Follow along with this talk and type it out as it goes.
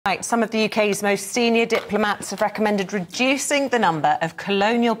Right, some of the UK's most senior diplomats have recommended reducing the number of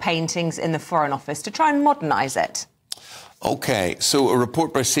colonial paintings in the Foreign Office to try and modernise it. OK, so a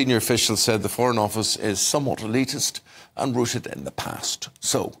report by senior officials said the Foreign Office is somewhat elitist and rooted in the past.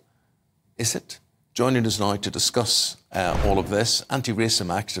 So, is it? Joining us now to discuss all of this, anti-racism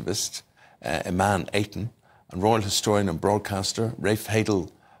activist Imran Ayton and royal historian and broadcaster Rafe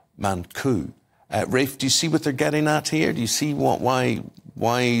Heydel-Mankoo. Rafe, do you see what they're getting at here? Do you see why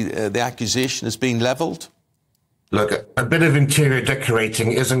the accusation is being levelled? Look, a bit of interior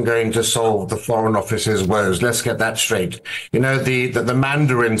decorating isn't going to solve the Foreign Office's woes. Let's get that straight. You know, the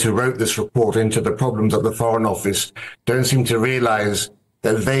Mandarins who wrote this report into the problems of the Foreign Office don't seem to realise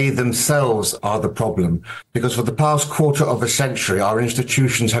that they themselves are the problem. Because for the past quarter of a century, our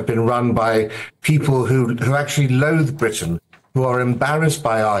institutions have been run by people who actually loathe Britain, who are embarrassed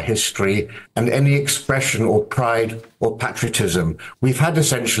by our history and any expression or pride or patriotism. We've had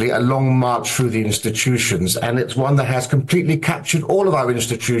essentially a long march through the institutions, and it's one that has completely captured all of our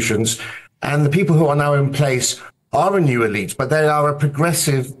institutions. And the people who are now in place are a new elite, but they are a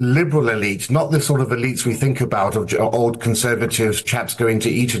progressive liberal elite, not the sort of elites we think about of old conservative chaps going to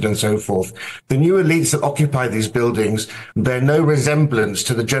Eton and so forth. The new elites that occupy these buildings bear no resemblance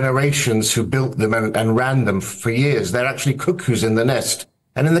to the generations who built them and ran them for years. They're actually cuckoos in the nest.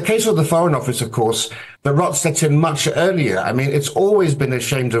 And in the case of the Foreign Office, of course, the rot set in much earlier. I mean, it's always been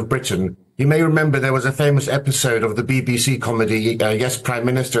ashamed of Britain. You may remember there was a famous episode of the BBC comedy Yes, Prime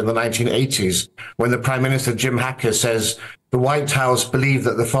Minister in the 1980s, when the Prime Minister, Jim Hacker, says the White House believed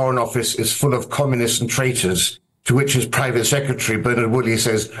that the Foreign Office is full of communists and traitors, to which his private secretary, Bernard Woolley,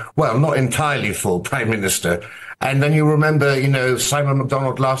 says, well, not entirely full, Prime Minister. And then you remember, you know, Simon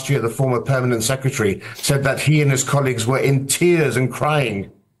MacDonald last year, the former permanent secretary, said that he and his colleagues were in tears and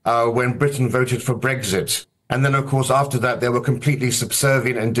crying when Britain voted for Brexit. And then, of course, after that, they were completely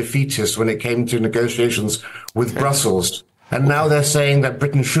subservient and defeatist when it came to negotiations with Brussels. And now they're saying that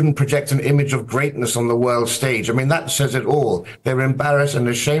Britain shouldn't project an image of greatness on the world stage. I mean, that says it all. They're embarrassed and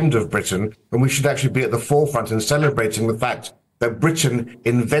ashamed of Britain, and we should actually be at the forefront in celebrating the fact that Britain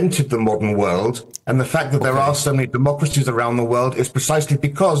invented the modern world, and the fact that there are so many democracies around the world is precisely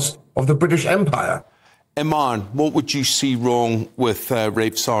because of the British Empire. Imran, what would you see wrong with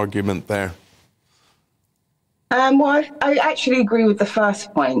Rafe's argument there? Well, I actually agree with the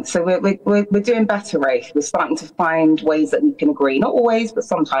first point. So we're doing better, Rafe. We're starting to find ways that we can agree. Not always, but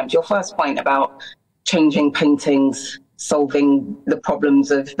sometimes. Your first point about changing paintings, solving the problems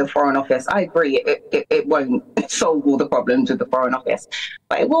of the Foreign Office, I agree. It won't solve all the problems with the Foreign Office,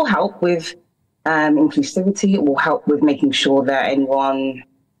 but it will help with inclusivity. It will help with making sure that anyone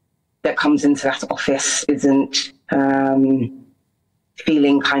that comes into that office isn't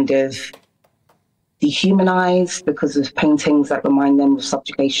feeling kind of dehumanized because of paintings that remind them of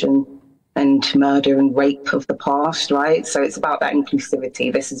subjugation and murder and rape of the past, right? So it's about that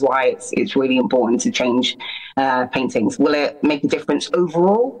inclusivity. This is why it's really important to change paintings. Will it make a difference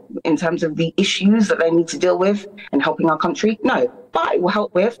overall in terms of the issues that they need to deal with and helping our country? No, but it will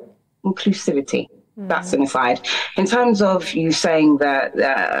help with inclusivity. That's an aside. In terms of you saying that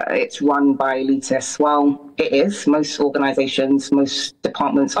it's run by elitists, well, it is. Most organizations, most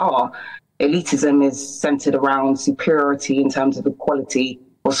departments are. Elitism is centered around superiority in terms of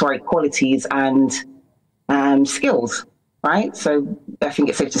qualities and skills, right? So I think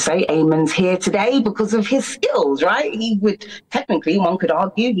it's safe to say Eamon's here today because of his skills, right? He would, technically, one could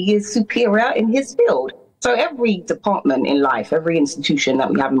argue, he is superior in his field. So every department in life, every institution that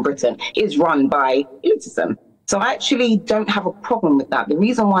we have in Britain is run by elitism. So I actually don't have a problem with that. The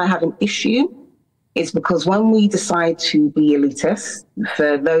reason why I have an issue is because when we decide to be elitist,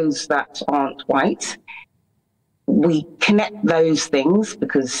 for those that aren't white, we connect those things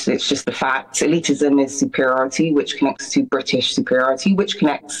because it's just the fact. Elitism is superiority, which connects to British superiority, which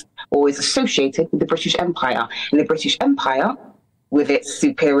connects or is associated with the British Empire. And the British Empire, with its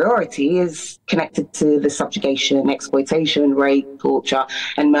superiority, is connected to the subjugation, exploitation, rape, torture,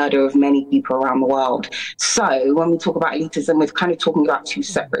 and murder of many people around the world. So when we talk about elitism, we're kind of talking about two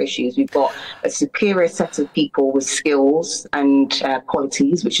separate issues. We've got a superior set of people with skills and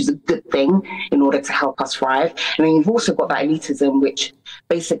qualities, which is a good thing in order to help us thrive. And then you've also got that elitism, which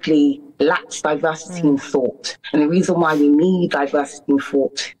basically lacks diversity in thought. And the reason why we need diversity in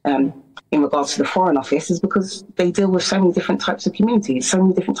thought in regards to the Foreign Office is because they deal with so many different types of communities, so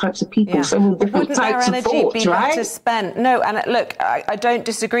many different types of people, so many different types of thoughts, right? Better spent? No, and look, I don't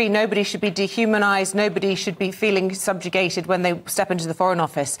disagree. Nobody should be dehumanised. Nobody should be feeling subjugated when they step into the Foreign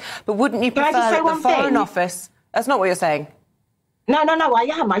Office. But wouldn't you prefer that the Foreign Office... That's not what you're saying. No, I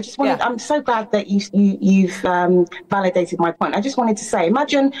am. I just wanted, I'm so glad that you've validated my point. I just wanted to say,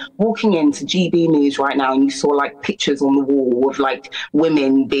 imagine walking into GB News right now and you saw like pictures on the wall of like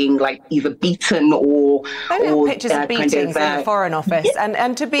women being like either beaten or pictures of beatings in the Foreign Office.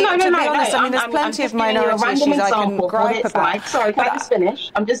 And to be honest, I mean, there's plenty of minority issues I can gripe about. Like. Sorry, can I just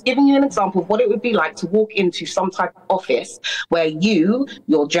finish? I'm just giving you an example of what it would be like to walk into some type of office where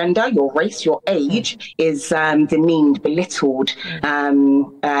your gender, your race, your age is demeaned, belittled,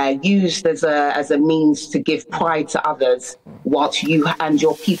 used as a means to give pride to others whilst you and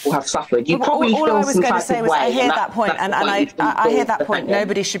your people have suffered. You probably all feel I was some going to type say of was way. I hear that point, and I hear that point. Defended.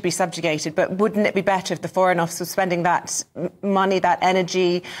 Nobody should be subjugated, but wouldn't it be better if the Foreign Office was spending that money, that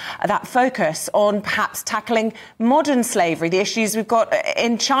energy, that focus on perhaps tackling modern slavery, the issues we've got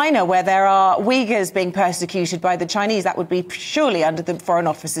in China where there are Uyghurs being persecuted by the Chinese? That would be surely under the Foreign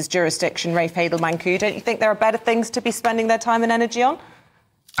Office's jurisdiction, Rafe Heydel-Mankoo. Don't you think there are better things to be spending their time and energy on?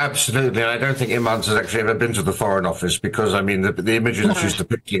 Absolutely, and I don't think Imran has actually ever been to the Foreign Office because, I mean, the images that she's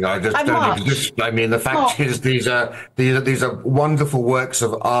depicting don't exist. I mean, the fact is these are wonderful works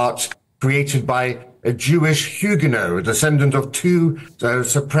of art created by a Jewish Huguenot, a descendant of two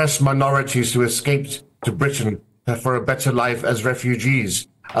suppressed minorities who escaped to Britain for a better life as refugees.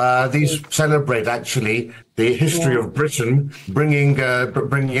 These celebrate actually the history of Britain, bringing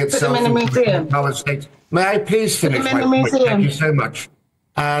itself into the power state. May I please finish my point? Thank you so much.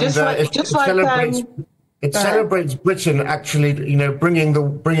 And it celebrates Britain actually,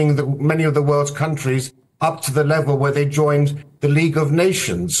 bringing many of the world's countries up to the level where they joined the League of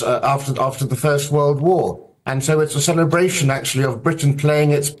Nations after the First World War. And so it's a celebration actually of Britain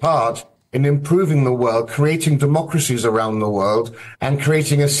playing its part in improving the world, creating democracies around the world, and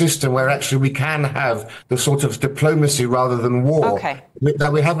creating a system where actually we can have the sort of diplomacy rather than war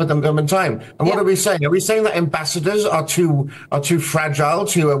that we have at the moment in time. And what are we saying? Are we saying that ambassadors are too fragile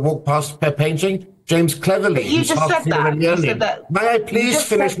to walk past a painting? James Cleverly. You just said that. May I please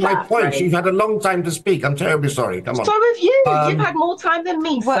finish my point? Right? You've had a long time to speak. I'm terribly sorry. Come on. So have you. You've had more time than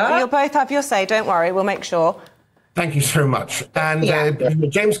me, sir. You'll both have your say. Don't worry. We'll make sure. Thank you so much. And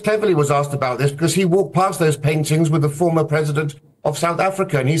James Cleverly was asked about this because he walked past those paintings with the former president of South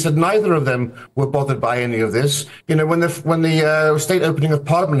Africa, and he said neither of them were bothered by any of this. When the state opening of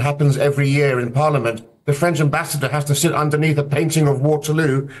Parliament happens every year in Parliament, the French ambassador has to sit underneath a painting of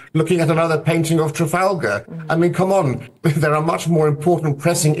Waterloo looking at another painting of Trafalgar. I mean, come on. There are much more important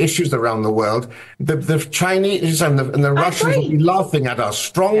pressing issues around the world. The Chinese and the Russians will be laughing at us.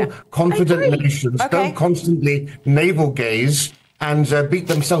 Strong, confident nations don't constantly navel gaze and beat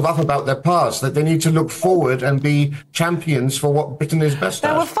themselves up about their past, that they need to look forward and be champions for what Britain is best at.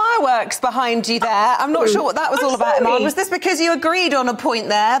 There were fireworks behind you there. I'm not sure what that was all about, Imran. Was this because you agreed on a point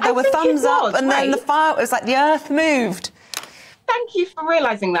there? There were thumbs up and then the fire, it was like the earth moved. Thank you for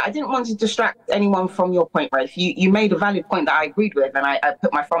realising that. I didn't want to distract anyone from your point, Rafe. You made a valid point that I agreed with, and I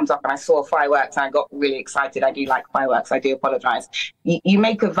put my thumbs up and I saw fireworks and I got really excited. I do like fireworks. I do apologise. You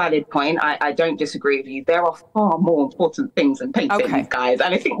make a valid point. I don't disagree with you. There are far more important things than paintings, guys,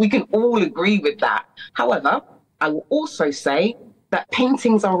 and I think we can all agree with that. However, I will also say that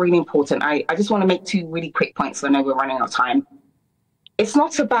paintings are really important. I just want to make two really quick points, so I know we're running out of time. It's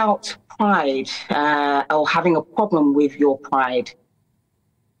not about pride or having a problem with your pride.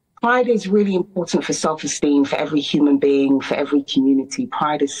 Pride is really important for self-esteem, for every human being, for every community.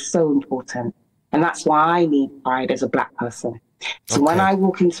 Pride is so important. And that's why I need pride as a Black person. So when I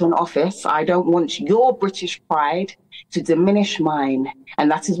walk into an office, I don't want your British pride to diminish mine.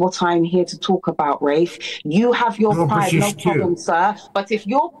 And that is what I'm here to talk about, Rafe. You have your pride, no problem, sir. But if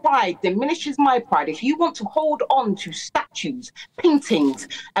your pride diminishes my pride, if you want to hold on to statues, paintings,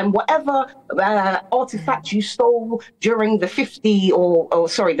 and whatever artifacts you stole during the 50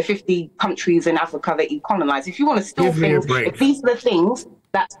 countries in Africa that you colonized, if you want to steal things, if these are the things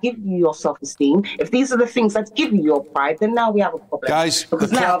that give you your self-esteem, if these are the things that give you your pride, then now we have a problem. Guys, the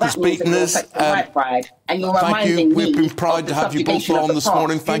clock is beating us. My pride. And you're thank you. Me We've been proud to have you both on this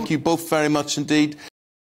morning. Thank you both very much indeed.